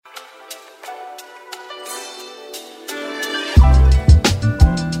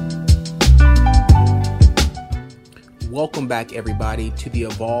Welcome back, everybody, to the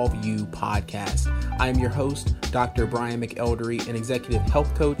Evolve You podcast. I am your host, Dr. Brian McElderry, an executive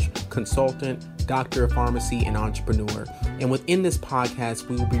health coach, consultant, doctor of pharmacy, and entrepreneur. And within this podcast,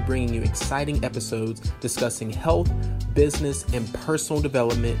 we will be bringing you exciting episodes discussing health, business, and personal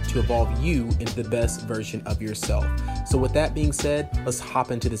development to evolve you into the best version of yourself. So with that being said, let's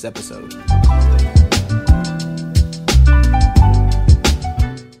hop into this episode.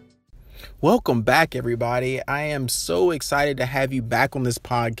 Welcome back, everybody. I am so excited to have you back on this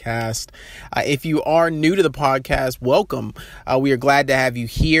podcast. If you are new to the podcast, welcome. We are glad to have you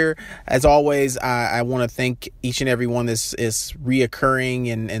here. As always, I want to thank each and every one that is reoccurring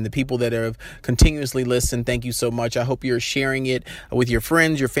and the people that have continuously listened. Thank you so much. I hope you're sharing it with your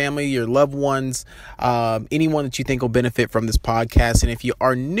friends, your family, your loved ones, anyone that you think will benefit from this podcast. And if you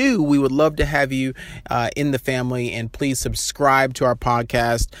are new, we would love to have you in the family, and please subscribe to our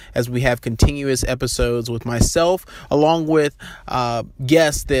podcast as we have continuous episodes with myself, along with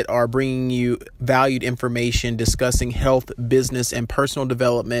guests that are bringing you valued information discussing health, business, and personal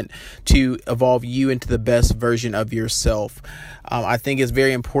development to evolve you into the best version of yourself. I think it's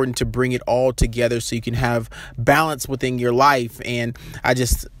very important to bring it all together so you can have balance within your life. And I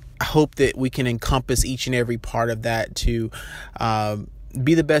just hope that we can encompass each and every part of that to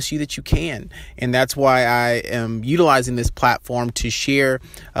be the best you that you can. And that's why I am utilizing this platform to share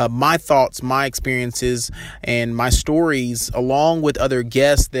my thoughts, my experiences, and my stories, along with other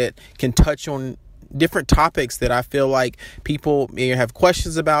guests that can touch on different topics that I feel like people may have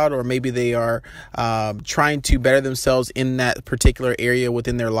questions about, or maybe they are trying to better themselves in that particular area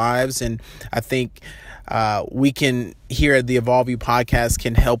within their lives. And I think we can, here at the Evolve You podcast,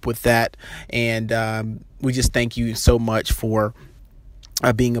 can help with that. And we just thank you so much for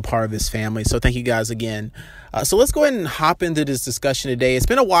being a part of this family. So thank you guys again. So let's go ahead and hop into this discussion today. It's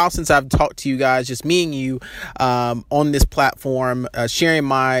been a while since I've talked to you guys, just me and you on this platform, sharing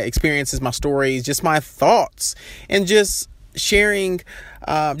my experiences, my stories, just my thoughts, and just sharing,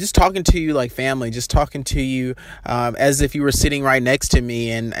 just talking to you like family, just talking to you as if you were sitting right next to me.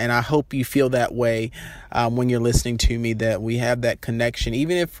 And I hope you feel that way when you're listening to me, that we have that connection,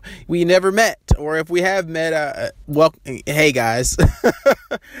 even if we never met, or if we have met, well, hey guys.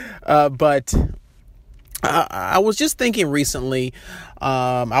 But I was just thinking recently,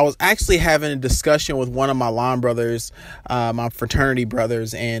 I was actually having a discussion with one of my line brothers, my fraternity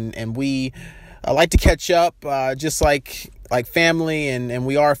brothers, and we like to catch up, just like family, and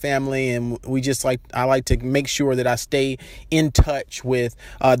we are family, and I like to make sure that I stay in touch with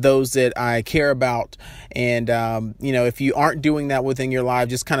those that I care about. And if you aren't doing that within your life,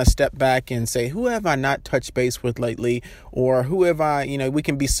 just kind of step back and say, who have I not touched base with lately? Or who have I, we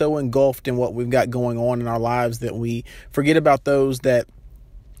can be so engulfed in what we've got going on in our lives that we forget about those that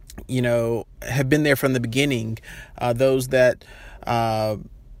have been there from the beginning, those that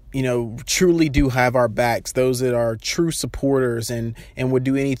truly do have our backs, those that are true supporters and would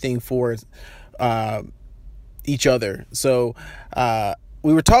do anything for each other. So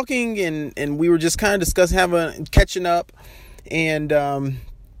we were talking and we were just kind of discussing, catching up, and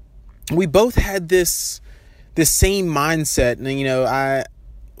we both had this same mindset. And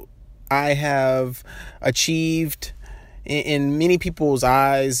I have achieved, in many people's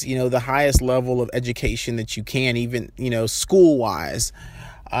eyes, the highest level of education that you can, even school wise.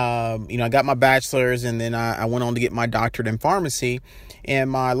 I got my bachelor's, and then I went on to get my doctorate in pharmacy.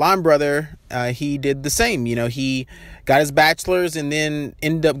 And my line brother, he did the same. He got his bachelor's and then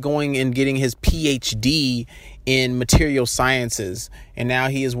ended up going and getting his PhD in material sciences. And now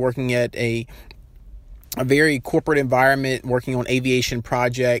he is working at a very corporate environment, working on aviation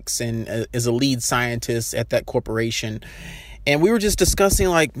projects, and is a lead scientist at that corporation. And we were just discussing,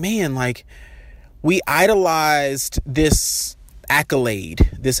 we idolized this accolade,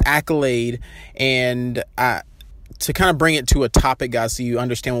 and to kind of bring it to a topic, guys, so you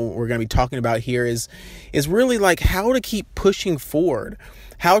understand what we're going to be talking about here is really how to keep pushing forward,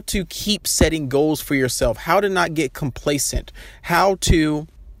 how to keep setting goals for yourself, how to not get complacent, how to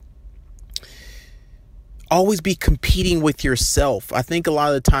always be competing with yourself. I think a lot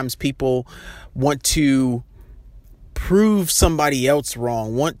of the times people want to prove somebody else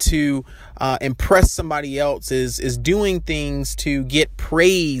wrong, want to impress somebody else, is doing things to get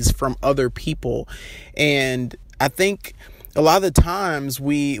praise from other people. And I think a lot of the times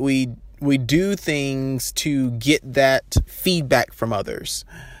we do things to get that feedback from others.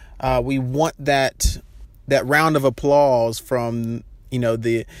 We want that round of applause from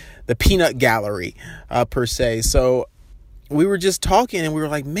the peanut gallery per se. So we were just talking, and we were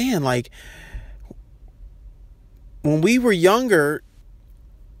like, man, when we were younger,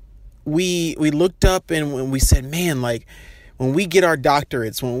 we looked up and when we said, man, like when we get our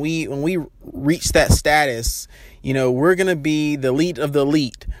doctorates, when we reach that status, we're going to be the elite of the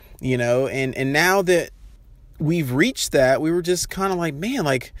elite, and now that we've reached that, we were just kind of like, man,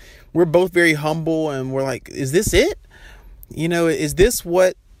 like we're both very humble and we're like, is this it? Is this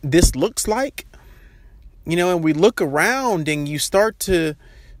what this looks like? And we look around and you start to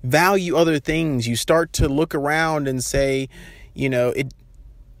value other things. You start to look around and say,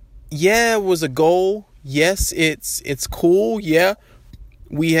 it was a goal. Yes, it's cool. Yeah,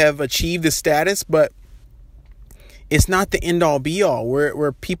 we have achieved the status, but it's not the end all be all.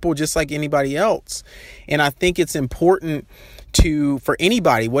 We're people just like anybody else. And I think it's important for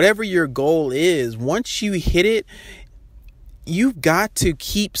anybody, whatever your goal is, once you hit it, you've got to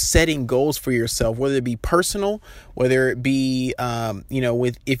keep setting goals for yourself, whether it be personal, whether it be,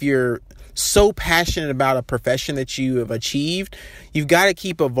 if you're so passionate about a profession that you have achieved, you've got to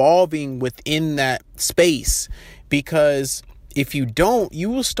keep evolving within that space, because if you don't, you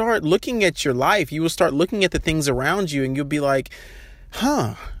will start looking at your life. You will start looking at the things around you and you'll be like,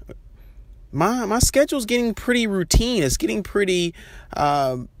 my schedule's getting pretty routine. It's getting pretty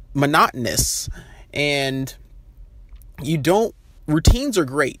monotonous. And routines are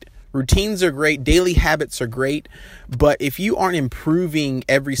great. Routines are great. Daily habits are great. But if you aren't improving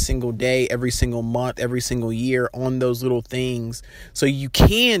every single day, every single month, every single year on those little things, so you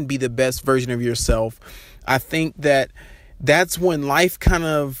can be the best version of yourself, I think that's when life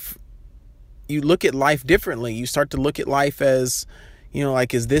you look at life differently. You start to look at life as,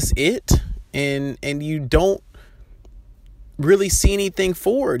 like, is this it? And you don't really see anything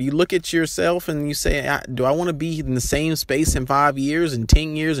forward. You look at yourself and you say, do I want to be in the same space in 5 years and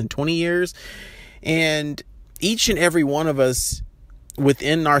 10 years and 20 years? And each and every one of us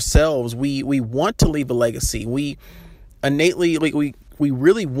within ourselves, we want to leave a legacy. We innately, we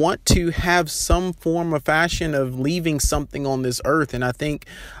really want to have some form of fashion of leaving something on this earth. And I think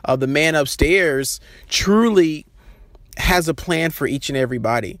the man upstairs truly has a plan for each and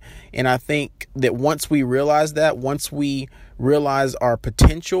everybody. And I think that once we realize our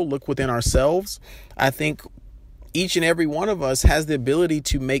potential, look within ourselves, I think each and every one of us has the ability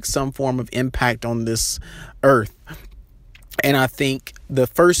to make some form of impact on this earth. And I think the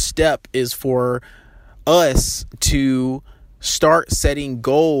first step is for us to start setting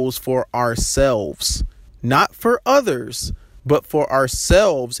goals for ourselves, not for others, but for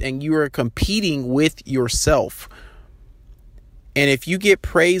ourselves. And you are competing with yourself. And if you get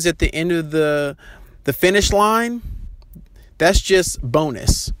praise at the end of the finish line, that's just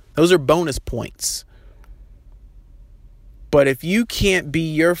bonus. Those are bonus points. But if you can't be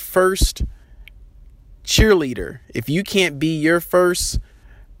your first cheerleader, if you can't be your first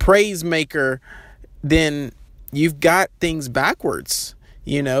praise maker, then you've got things backwards,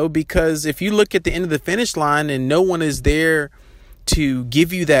 because if you look at the end of the finish line and no one is there to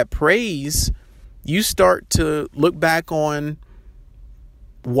give you that praise, you start to look back on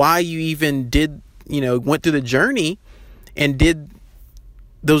why you even went through the journey and did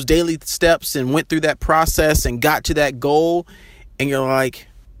those daily steps and went through that process and got to that goal. And you're like,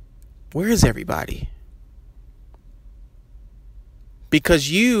 where is everybody? Because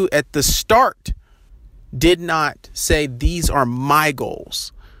you at the start did not say, these are my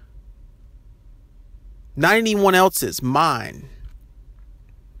goals. Not anyone else's, mine.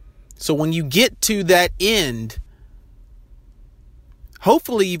 So when you get to that end,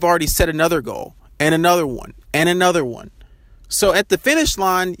 hopefully you've already set another goal and another one and another one. So at the finish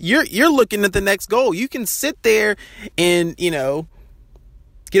line, you're looking at the next goal. You can sit there and,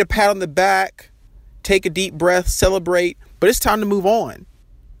 get a pat on the back, take a deep breath, celebrate, but it's time to move on.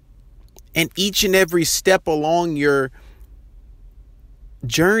 And each and every step along your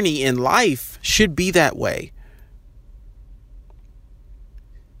journey in life should be that way.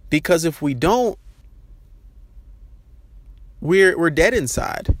 Because if we don't, we're dead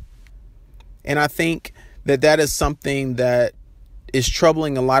inside. And I think that is something that is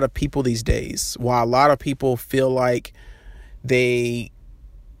troubling a lot of people these days. While a lot of people feel like they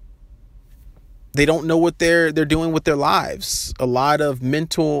don't know what they're doing with their lives. A lot of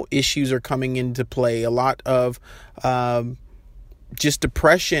mental issues are coming into play. A lot of just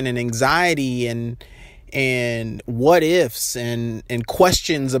depression and anxiety and what ifs and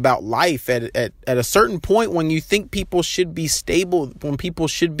questions about life at a certain point when you think people should be stable, when people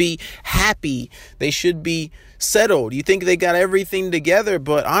should be happy, they should be settled. You think they got everything together,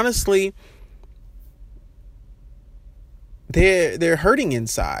 but honestly, they're hurting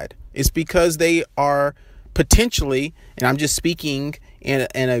inside. It's because they are potentially, and I'm just speaking in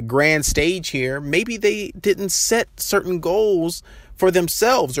a grand stage here, maybe they didn't set certain goals for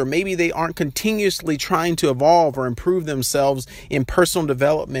themselves, or maybe they aren't continuously trying to evolve or improve themselves in personal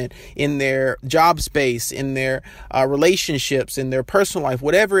development, in their job space, in their relationships, in their personal life,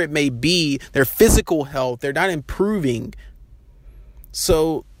 whatever it may be, their physical health. They're not improving.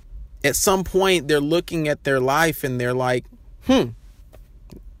 So at some point they're looking at their life and they're like, is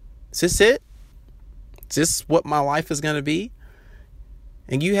this it? Is this what my life is going to be?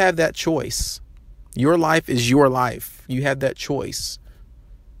 And you have that choice. Your life is your life. You have that choice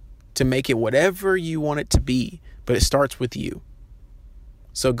to make it whatever you want it to be, but it starts with you.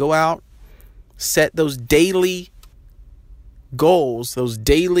 So go out, set those daily goals, those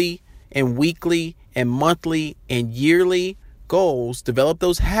daily and weekly and monthly and yearly goals. Develop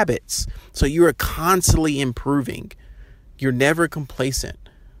those habits so you are constantly improving. You're never complacent.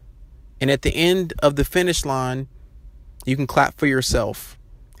 And at the end of the finish line, you can clap for yourself.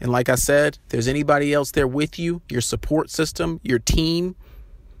 And like I said, if there's anybody else there with you, your support system, your team,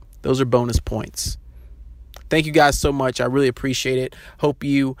 those are bonus points. Thank you guys so much. I really appreciate it. Hope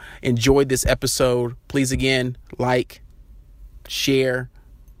you enjoyed this episode. Please, again, like, share,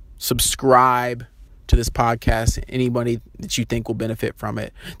 subscribe to this podcast. Anybody that you think will benefit from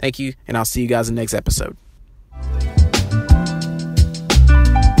it. Thank you. And I'll see you guys in the next episode.